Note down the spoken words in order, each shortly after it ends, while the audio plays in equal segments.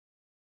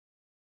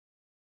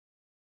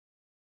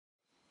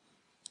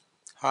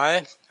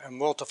Hi, I'm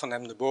Walter van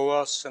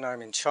Emde-Boas and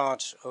I'm in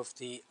charge of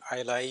the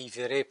ILAE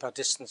VIREPA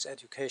distance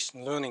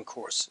education learning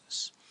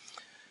courses.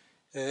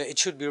 It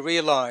should be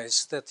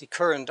realized that the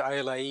current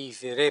ILAE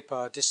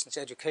VIREPA distance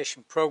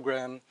education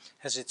program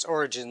has its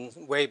origin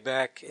way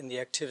back in the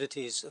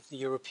activities of the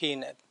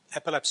European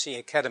Epilepsy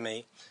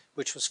Academy,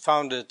 which was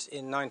founded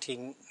in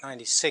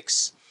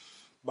 1996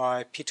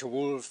 by Peter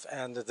Wolf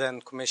and the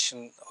then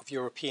Commission of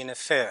European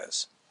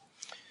Affairs.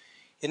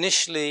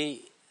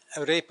 Initially,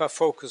 VIREPA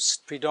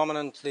focused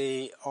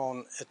predominantly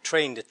on a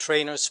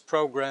train-the-trainers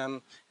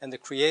program and the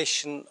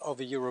creation of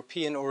a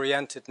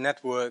European-oriented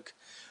network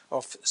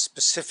of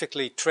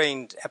specifically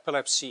trained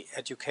epilepsy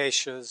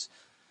educators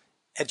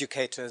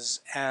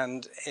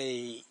and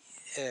a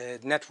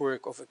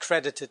network of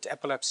accredited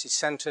epilepsy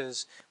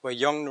centers where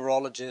young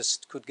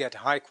neurologists could get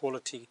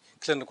high-quality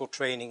clinical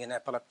training in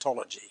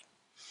epileptology.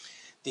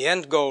 The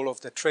end goal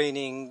of the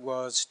training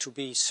was to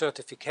be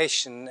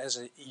certification as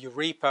a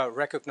VIREPA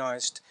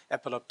recognized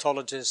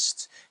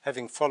epileptologist,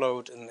 having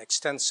followed an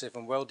extensive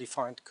and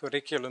well-defined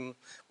curriculum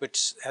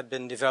which had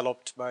been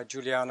developed by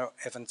Giuliano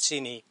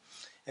Avancini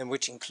and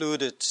which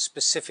included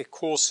specific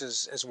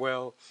courses as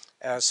well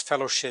as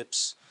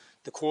fellowships,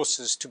 the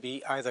courses to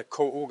be either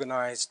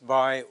co-organized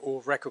by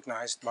or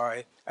recognized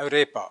by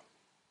VIREPA.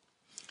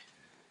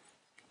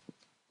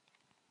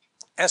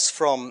 As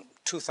from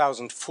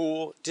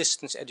 2004,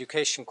 distance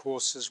education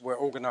courses were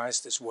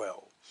organized as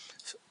well.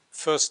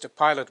 First a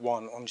pilot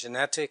one on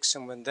genetics,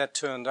 and when that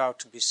turned out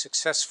to be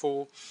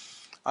successful,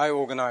 I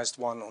organized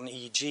one on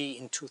EEG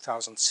in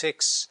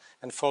 2006,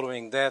 and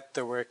following that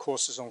there were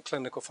courses on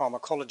clinical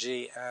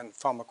pharmacology and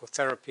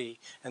pharmacotherapy,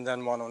 and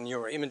then one on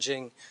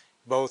neuroimaging,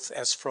 both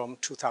as from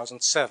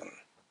 2007.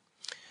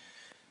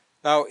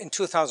 Now in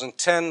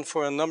 2010,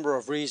 for a number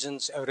of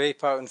reasons,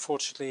 VIREPA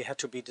unfortunately had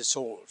to be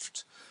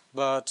dissolved.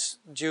 But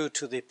due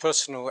to the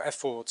personal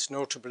efforts,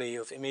 notably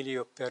of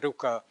Emilio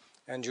Peruca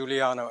and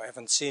Giuliano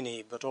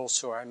Avancini, but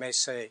also, I may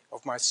say,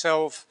 of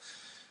myself,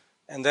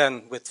 and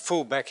then with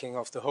full backing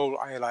of the whole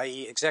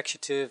ILAE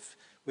executive,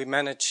 we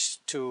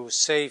managed to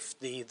save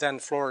the then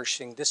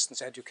flourishing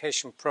distance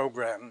education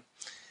program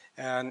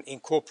and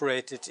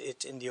incorporated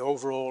it in the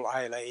overall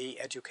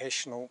ILAE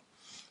educational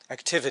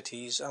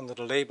activities under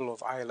the label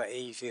of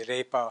ILAE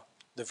VIREPA,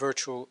 the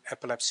Virtual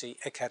Epilepsy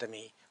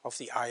Academy of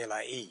the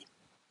ILAE.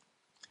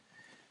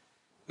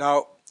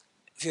 Now,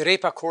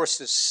 VIREPA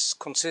courses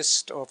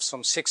consist of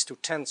some 6 to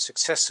 10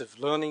 successive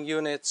learning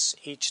units,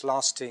 each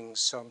lasting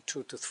some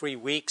 2 to 3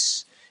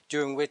 weeks,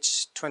 during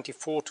which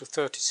 24 to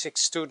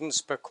 36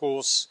 students per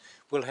course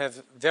will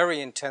have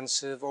very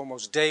intensive,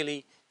 almost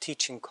daily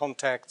teaching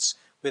contacts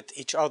with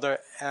each other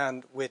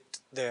and with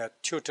their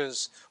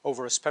tutors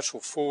over a special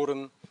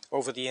forum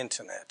over the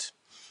internet,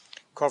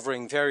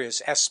 covering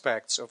various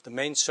aspects of the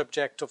main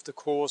subject of the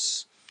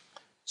course.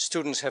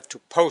 Students have to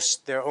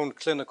post their own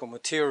clinical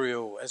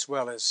material as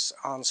well as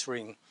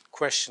answering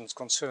questions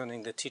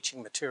concerning the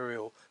teaching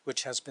material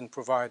which has been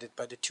provided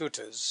by the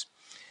tutors.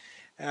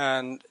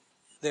 And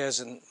there's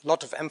a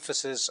lot of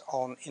emphasis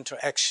on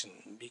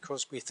interaction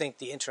because we think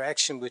the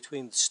interaction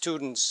between the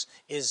students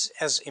is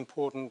as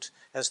important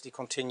as the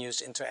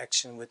continuous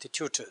interaction with the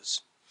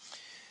tutors.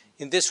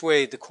 In this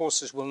way, the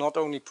courses will not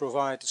only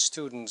provide the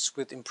students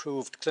with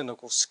improved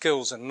clinical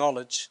skills and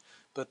knowledge,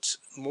 but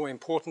more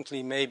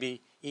importantly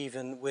maybe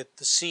even with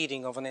the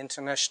seeding of an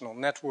international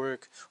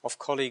network of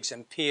colleagues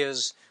and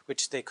peers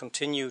which they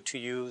continue to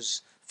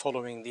use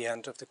following the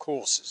end of the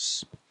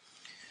courses.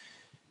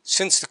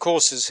 Since the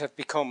courses have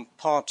become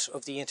part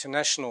of the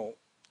international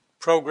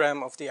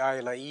program of the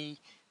ILAE,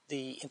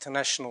 the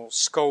international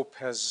scope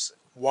has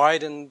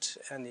widened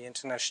and the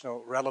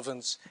international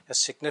relevance has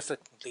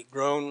significantly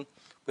grown,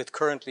 with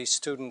currently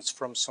students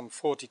from some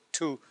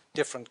 42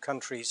 different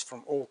countries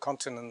from all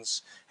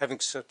continents having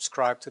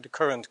subscribed to the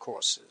current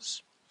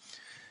courses.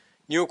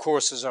 New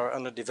courses are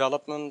under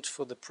development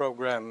for the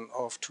program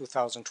of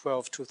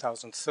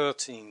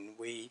 2012-2013.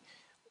 We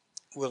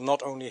will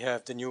not only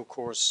have the new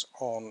course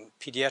on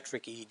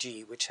pediatric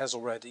EEG, which has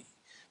already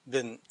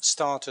been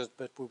started,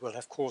 but we will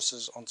have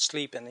courses on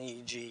sleep and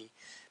EEG,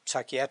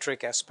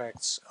 psychiatric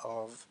aspects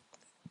of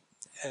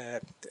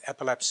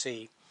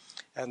epilepsy,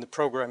 and the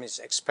program is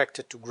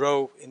expected to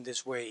grow in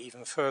this way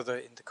even further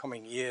in the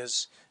coming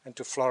years and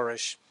to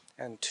flourish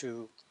and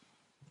to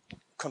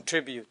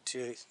contribute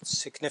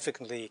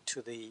significantly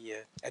to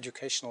the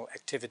educational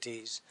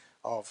activities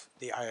of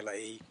the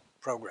ILAE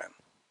program.